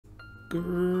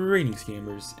Greetings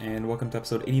gamers, and welcome to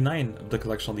episode 89 of the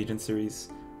Collection Legion series.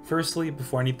 Firstly,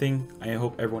 before anything, I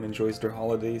hope everyone enjoys their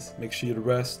holidays. Make sure you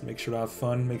rest, make sure to have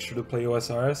fun, make sure to play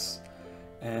OSRS.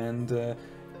 And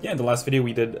yeah, in the last video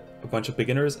we did a bunch of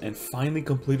beginners and finally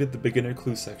completed the beginner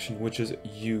clue section, which is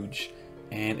huge.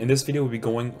 And in this video we'll be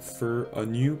going for a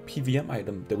new PVM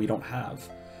item that we don't have.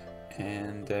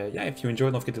 And yeah, if you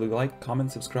enjoyed, don't forget to leave a like,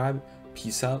 comment, subscribe.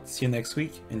 Peace out, see you next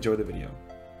week, enjoy the video.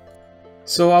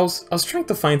 So I was trying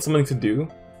to find something to do,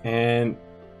 and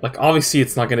like obviously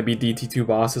it's not gonna be DT2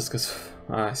 bosses because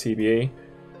CBA.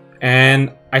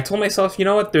 And I told myself, you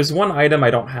know what? There's one item I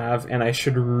don't have, and I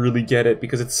should really get it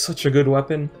because it's such a good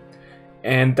weapon,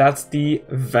 and that's the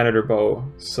Venator bow.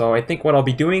 So I think what I'll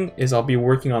be doing is I'll be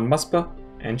working on Muspa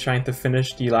and trying to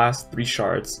finish the last 3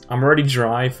 shards. I'm already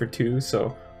dry for 2,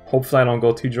 so hopefully I don't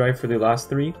go too dry for the last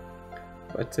 3.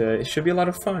 But it should be a lot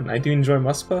of fun. I do enjoy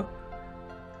Muspa.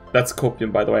 That's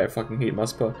Copium, by the way. I fucking hate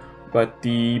Muspa. But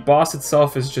the boss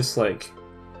itself is just like,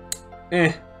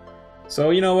 eh.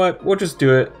 So you know what? We'll just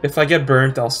do it. If I get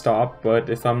burnt, I'll stop. But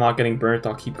if I'm not getting burnt,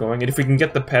 I'll keep going. And if we can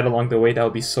get the pet along the way, that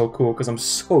would be so cool. Because I'm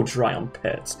so dry on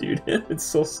pets, dude. It's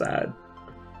so sad.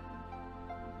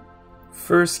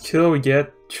 First kill, we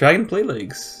get Dragon Play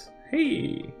Legs.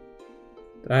 Hey.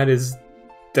 That is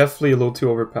definitely a little too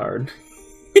overpowered.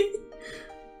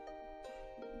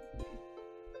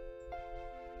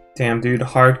 Damn, dude,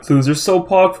 hard clues are so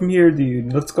pog from here,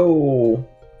 dude. Let's go.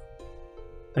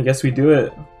 I guess we do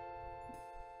it.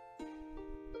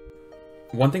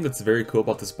 One thing that's very cool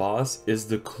about this boss is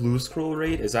the clue scroll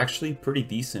rate is actually pretty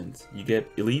decent. You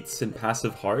get elites and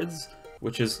passive hards,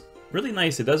 which is really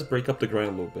nice. It does break up the grind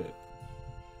a little bit.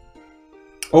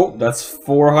 Oh, that's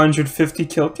 450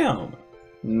 kill count.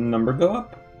 Number go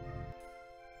up.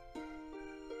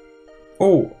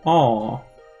 Oh, aw.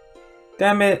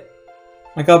 Damn it.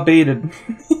 I got baited.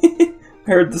 I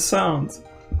heard the sounds.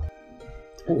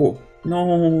 Oh,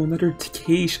 no, another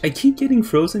cache. I keep getting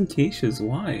frozen caches.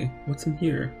 Why? What's in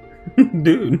here?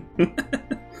 Dude.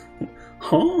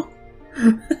 Huh?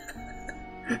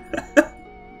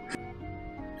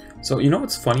 So, you know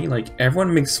what's funny? Like,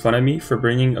 everyone makes fun of me for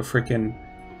bringing a freaking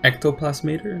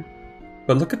ectoplasmator.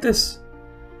 But look at this.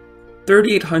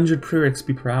 3,800 prayer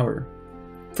XP per hour.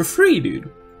 For free, dude.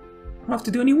 I don't have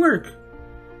to do any work.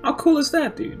 How cool is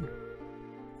that, dude?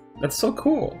 That's so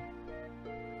cool.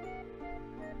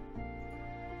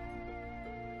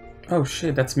 Oh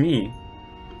shit, that's me.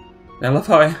 I love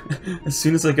how as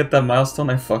soon as I get that milestone,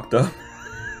 I fucked up.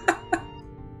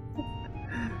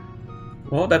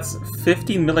 Well, that's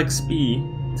 50 mil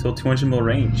XP till 200 mil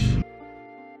range.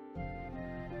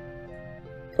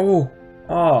 Oh,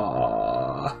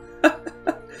 ah.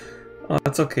 Oh,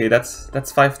 that's okay. That's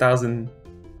 5,000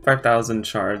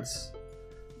 shards.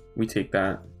 We take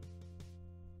that.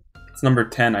 It's number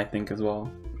 10, I think, as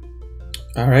well.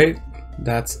 Alright,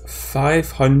 that's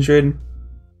 500.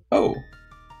 Oh,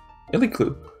 elite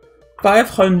clue.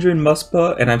 500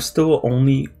 Muspa, and I'm still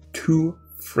only 2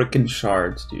 freaking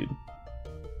shards, dude.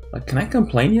 Like, can I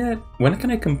complain yet? When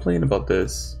can I complain about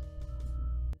this?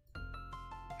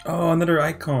 Oh, another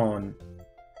icon.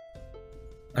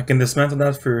 I can dismantle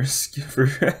that for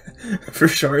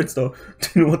shards though.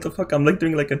 Dude, what the fuck? I'm like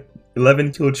doing like a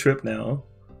 11 kill trip now.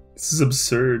 This is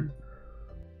absurd.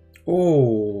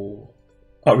 Oh,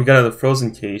 we got a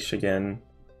frozen cache again.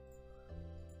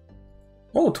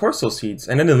 Oh, torso seeds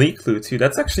and an elite clue too.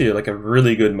 That's actually like a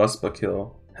really good Muspa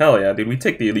kill. Hell yeah, dude. We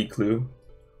take the elite clue.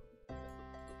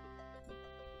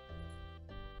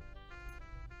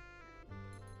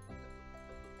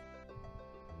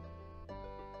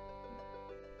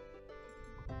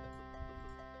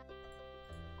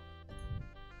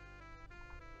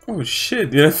 Oh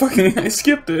shit, dude, I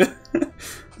skipped it.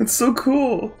 That's so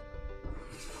cool.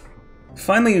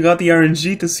 Finally I got the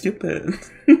RNG to skip it.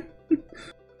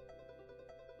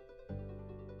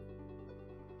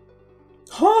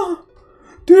 Huh?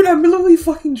 Dude, I'm literally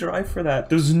fucking dry for that.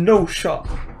 There's no shot.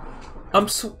 I'm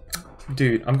so...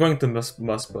 Dude, I'm going to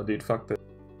Muspa, dude, fuck this.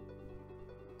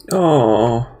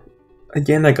 Oh,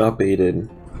 again I got baited.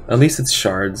 At least it's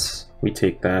shards. We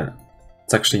take that.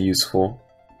 It's actually useful.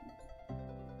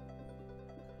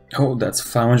 Oh, that's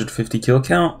 550 kill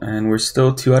count, and we're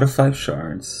still 2 out of 5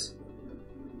 shards.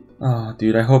 Oh,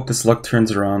 dude, I hope this luck turns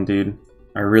around, dude.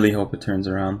 I really hope it turns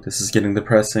around. This is getting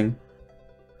depressing.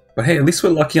 But hey, at least we're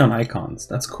lucky on icons.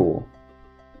 That's cool.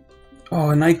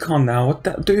 Oh, an icon now. What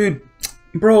the... Dude!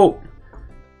 Bro!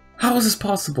 How is this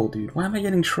possible, dude? Why am I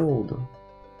getting trolled?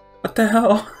 What the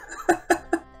hell?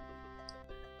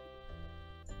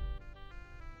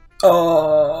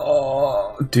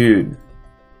 Oh, dude.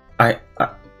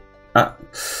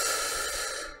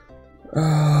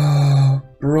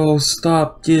 Bro,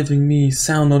 stop giving me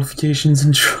sound notifications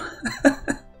and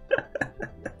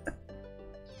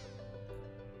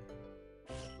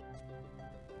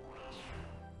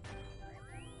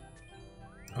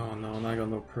oh no, I got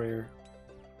no prayer.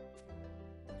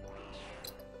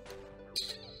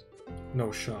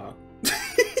 No shot.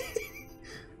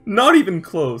 Not even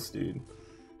close, dude.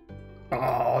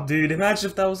 Oh, dude, imagine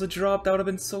if that was a drop. That would have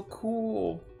been so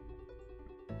cool.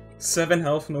 7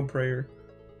 health, no prayer.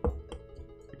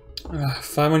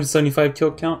 575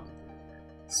 kill count.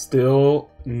 Still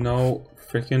no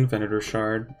freaking Venator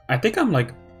Shard. I think I'm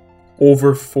like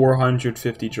over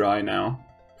 450 dry now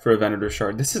for a Venator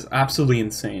Shard. This is absolutely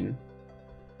insane.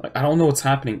 Like, I don't know what's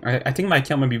happening. I think my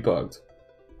account might be bugged.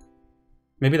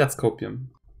 Maybe that's copium.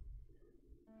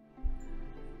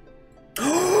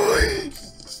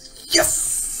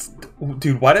 Yes!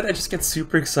 Dude, why did I just get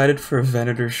super excited for a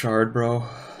Venator Shard, bro?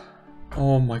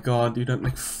 Oh my god, dude, I'm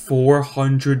like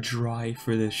 400 dry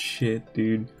for this shit,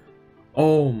 dude.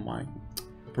 Oh my...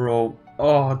 Bro.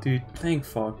 Oh, dude, thank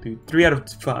fuck, dude. 3 out of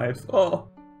 5. Oh.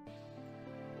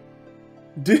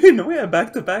 Dude, no way, I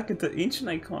back-to-back into Ancient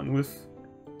Icon with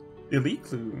Elite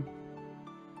Clue.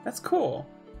 That's cool.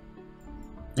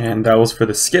 And that was for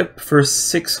the skip for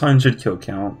 600 kill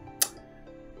count.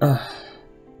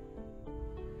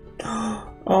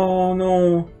 Oh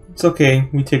no. It's okay,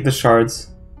 we take the shards.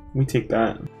 We take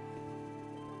that.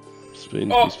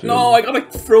 Spin, oh spin. no, I got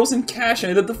like frozen cash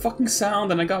and I did the fucking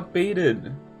sound and I got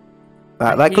baited.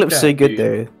 That clip's so good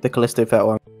though, the Callisto Pet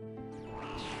one.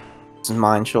 This is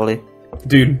mine, surely.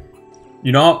 Dude,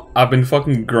 you know, I've been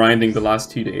fucking grinding the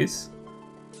last 2 days.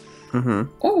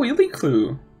 Mm-hmm. Oh, Elite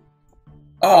Clue.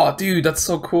 Oh, dude, that's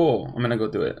so cool. I'm gonna go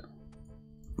do it.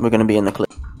 We're gonna be in the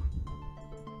clip.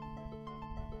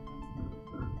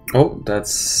 Oh,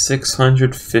 that's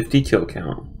 650 kill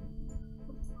count.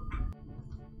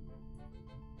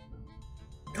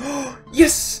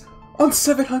 Yes! On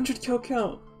 700 kill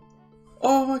count!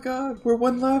 Oh my god, we're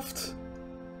 1 left!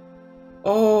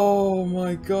 Oh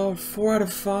my god, 4 out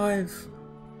of 5.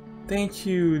 Thank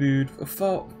you, dude.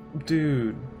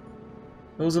 Dude.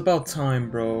 It was about time,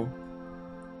 bro.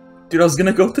 Dude, I was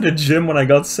gonna go to the gym when I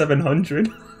got 700.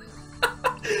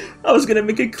 I was gonna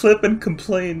make a clip and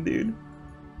complain, dude.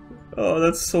 Oh,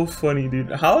 that's so funny, dude.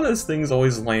 How does things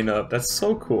always line up? That's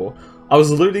so cool. I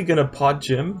was literally gonna pod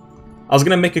gym. I was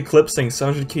gonna make a clip saying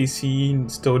 700 KC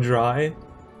still dry,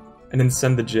 and then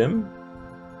send the gym.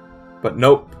 But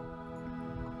nope.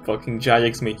 Fucking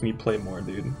Jayax making me play more,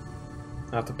 dude.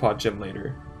 I have to pod gym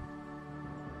later.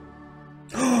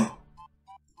 Oh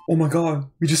my god,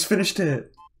 we just finished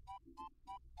it.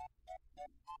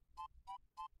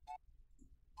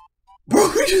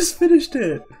 Bro, we just finished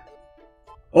it.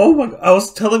 Oh my god, I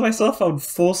was telling myself I would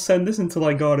full send this until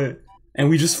I got it. And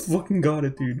we just fucking got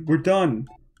it, dude. We're done.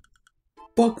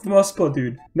 Fuck Muspa,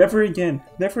 dude. Never again.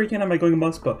 Never again am I going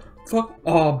Muspa. Fuck.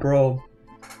 Oh, bro.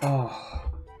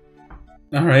 Oh.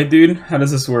 Alright, dude. How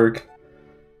does this work?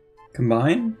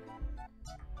 Combine?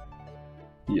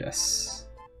 Yes.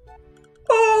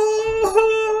 Oh,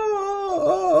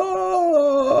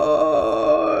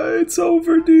 it's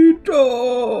over, dude.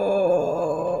 Oh.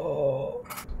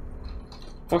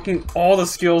 Fucking all the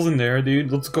skills in there, dude.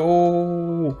 Let's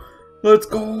go. Let's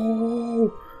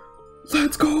go.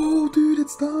 Let's go, dude.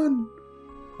 It's done.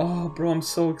 Oh, bro, I'm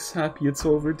so happy it's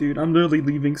over, dude. I'm literally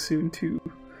leaving soon, too.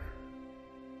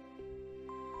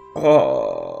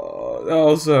 Oh, that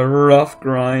was a rough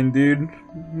grind, dude.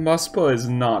 Muspa is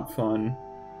not fun.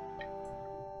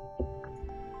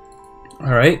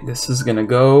 Alright, this is gonna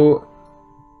go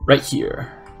right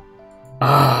here.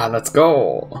 Ah, let's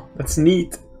go. That's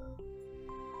neat.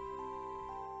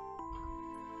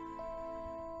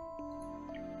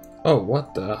 Oh,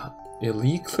 what the?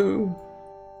 Elite Clue?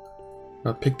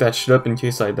 I'll pick that shit up in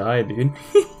case I die, dude.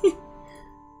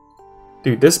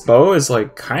 Dude, this bow is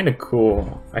like kinda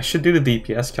cool. I should do the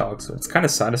DPS calc, so it's kinda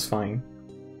satisfying.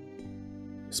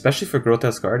 Especially for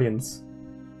Grotesque Guardians.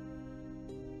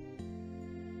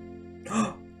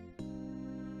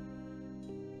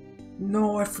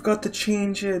 No, I forgot to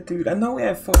change it, dude. I know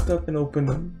I fucked up and opened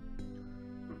them.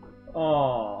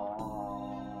 Oh.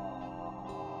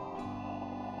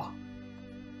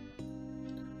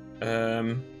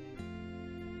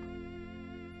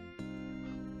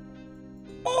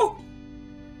 Oh!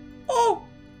 Oh!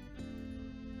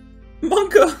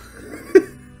 Monka!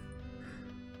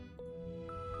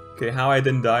 Okay, how I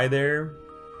didn't die there?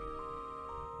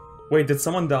 Wait, did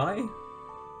someone die?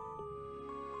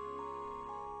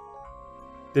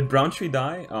 Did Browntree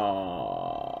die?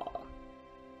 Aww.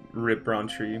 Rip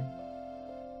Browntree.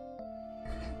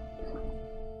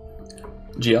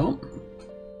 GL?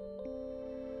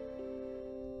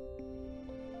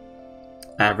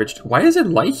 averaged. Why is it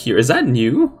light here? Is that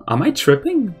new? Am I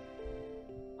tripping?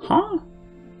 Huh?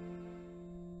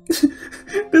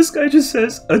 This guy just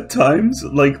says, at times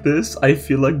like this, I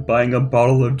feel like buying a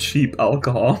bottle of cheap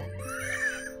alcohol.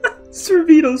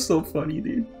 Servito's so funny,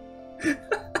 dude.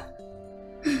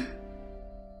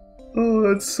 Oh,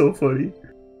 that's so funny.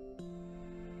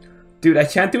 Dude, I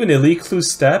can't do an Elite Clue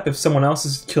step if someone else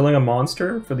is killing a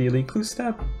monster for the Elite Clue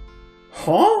step?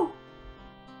 Huh?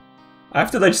 I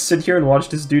have to like sit here and watch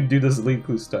this dude do this Elite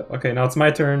Clue step. Okay, now it's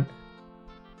my turn.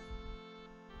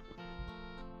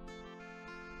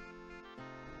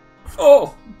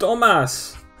 Oh,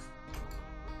 dumbass!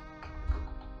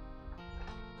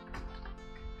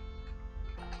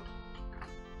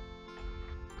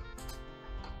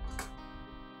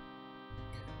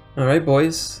 Alright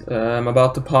boys, I'm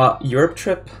about to pot Europe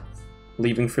trip,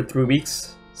 leaving for 3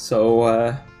 weeks, so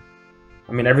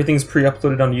I mean everything's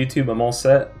pre-uploaded on YouTube, I'm all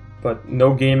set, but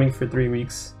no gaming for 3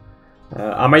 weeks.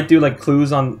 I might do like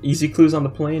easy clues on the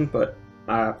plane, but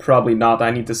probably not,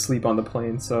 I need to sleep on the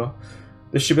plane, so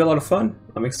this should be a lot of fun.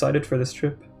 I'm excited for this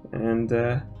trip,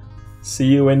 and see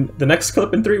you in the next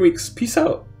clip in 3 weeks. Peace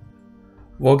out!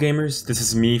 Well gamers, this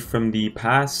is me from the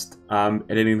past. I'm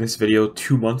editing this video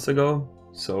 2 months ago.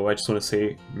 So I just want to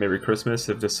say Merry Christmas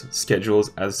if this schedule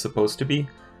is as supposed to be.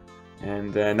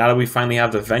 And now that we finally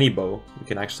have the Veni bow, we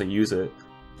can actually use it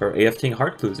for AFKing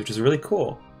heart clues, which is really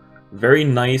cool. Very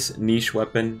nice niche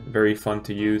weapon, very fun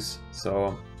to use.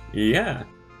 So yeah.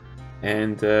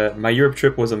 And my Europe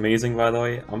trip was amazing, by the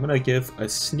way. I'm gonna give a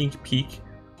sneak peek.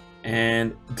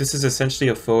 And this is essentially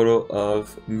a photo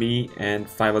of me and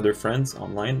 5 other friends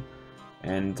online.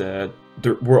 And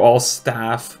we're all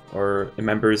staff or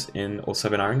members in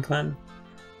 07 Iron Clan.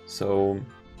 So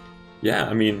yeah,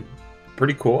 I mean,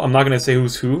 pretty cool. I'm not gonna say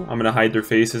who's who. I'm gonna hide their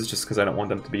faces just because I don't want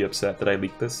them to be upset that I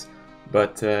leaked this.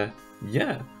 But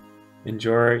yeah,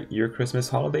 enjoy your Christmas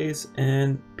holidays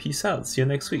and peace out. See you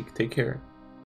next week. Take care.